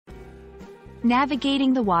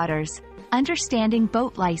Navigating the waters, understanding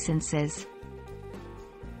boat licenses.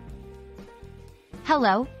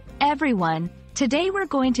 Hello, everyone. Today we're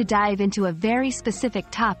going to dive into a very specific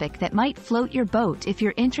topic that might float your boat if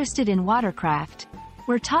you're interested in watercraft.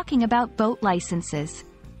 We're talking about boat licenses.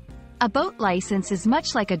 A boat license is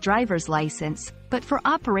much like a driver's license, but for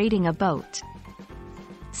operating a boat.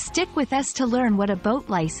 Stick with us to learn what a boat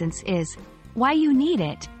license is, why you need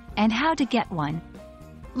it, and how to get one.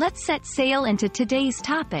 Let's set sail into today's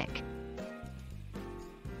topic.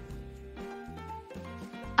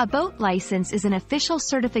 A boat license is an official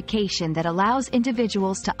certification that allows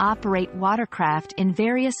individuals to operate watercraft in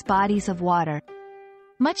various bodies of water.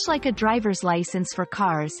 Much like a driver's license for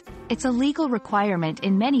cars, it's a legal requirement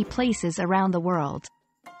in many places around the world.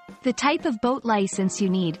 The type of boat license you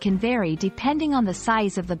need can vary depending on the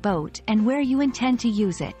size of the boat and where you intend to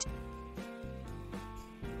use it.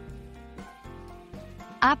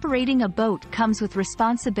 Operating a boat comes with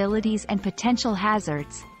responsibilities and potential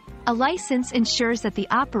hazards. A license ensures that the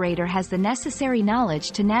operator has the necessary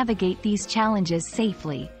knowledge to navigate these challenges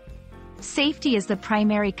safely. Safety is the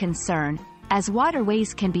primary concern, as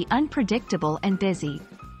waterways can be unpredictable and busy.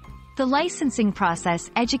 The licensing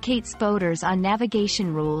process educates boaters on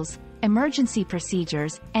navigation rules, emergency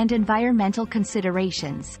procedures, and environmental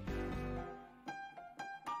considerations.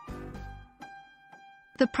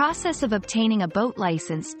 The process of obtaining a boat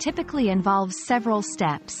license typically involves several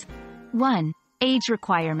steps. 1. Age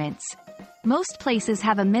requirements. Most places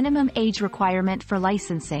have a minimum age requirement for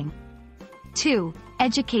licensing. 2.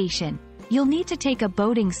 Education. You'll need to take a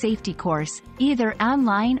boating safety course, either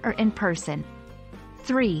online or in person.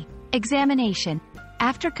 3. Examination.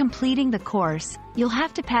 After completing the course, you'll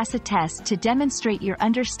have to pass a test to demonstrate your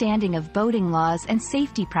understanding of boating laws and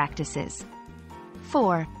safety practices.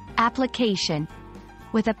 4. Application.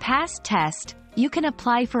 With a passed test, you can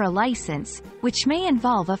apply for a license, which may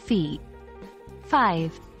involve a fee.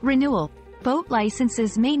 5. Renewal. Boat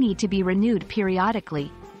licenses may need to be renewed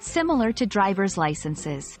periodically, similar to driver's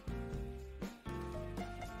licenses.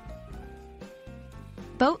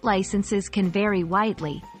 Boat licenses can vary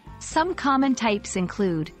widely. Some common types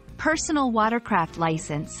include personal watercraft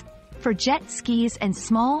license, for jet skis and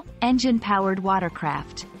small, engine-powered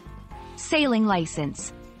watercraft. Sailing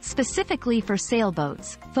license, specifically for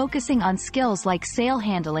sailboats, focusing on skills like sail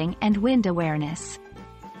handling and wind awareness.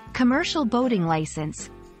 Commercial boating license,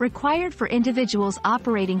 required for individuals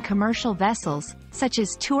operating commercial vessels, such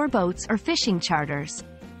as tour boats or fishing charters.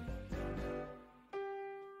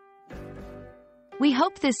 We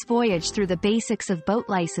hope this voyage through the basics of boat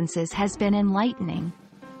licenses has been enlightening.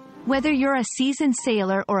 Whether you're a seasoned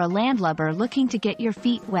sailor or a landlubber looking to get your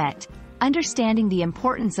feet wet, understanding the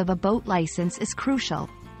importance of a boat license is crucial.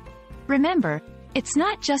 Remember, it's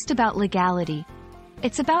not just about legality.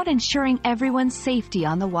 It's about ensuring everyone's safety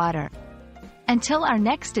on the water. Until our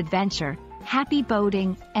next adventure, happy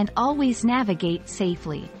boating, and always navigate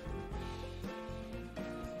safely.